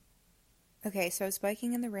Okay, so I was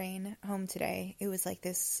biking in the rain home today. It was like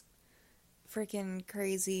this freaking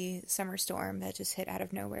crazy summer storm that just hit out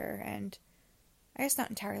of nowhere, and I guess not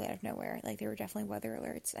entirely out of nowhere. Like, there were definitely weather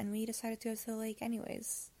alerts, and we decided to go to the lake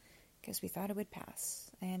anyways because we thought it would pass,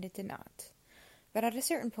 and it did not. But at a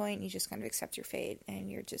certain point, you just kind of accept your fate, and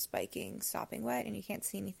you're just biking, stopping wet, and you can't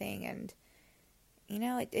see anything, and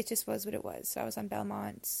it just was what it was. So I was on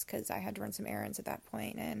Belmont because I had to run some errands at that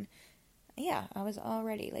point, and yeah, I was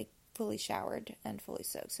already like fully showered and fully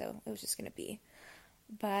soaked, so it was just gonna be.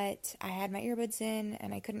 But I had my earbuds in,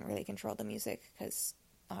 and I couldn't really control the music because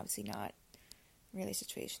obviously not really a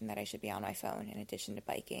situation that I should be on my phone. In addition to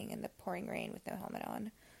biking in the pouring rain with no helmet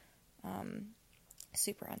on, um,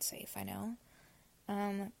 super unsafe, I know.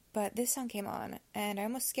 But this song came on, and I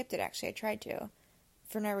almost skipped it. Actually, I tried to,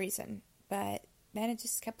 for no reason, but then it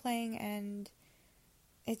just kept playing, and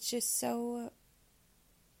it's just so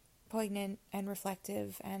poignant and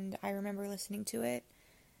reflective. And I remember listening to it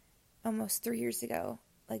almost 3 years ago,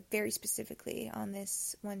 like very specifically on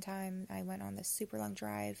this one time I went on this super long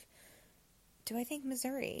drive to, I think,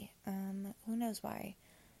 Missouri. Who knows why?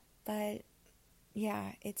 But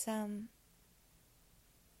yeah,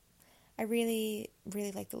 I really,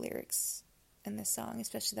 really like the lyrics in this song,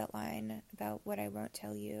 especially that line about what I won't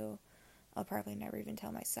tell you, I'll probably never even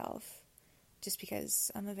tell myself. Just because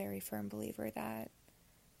I'm a very firm believer that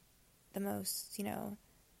the most,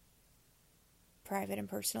 private and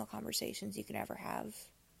personal conversations you can ever have,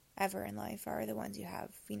 ever in life, are the ones you have,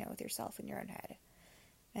 with yourself in your own head.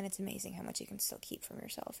 And it's amazing how much you can still keep from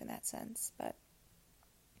yourself in that sense. But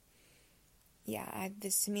yeah,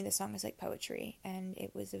 this to me, the song is like poetry, and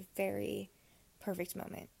it was a very perfect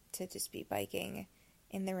moment to just be biking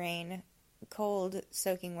in the rain, cold,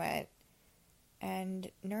 soaking wet,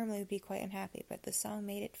 and normally would be quite unhappy, but the song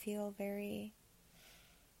made it feel very,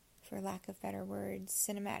 for lack of better words,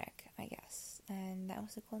 cinematic, I guess. And that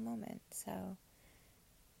was a cool moment. So,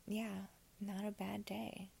 yeah, not a bad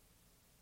day.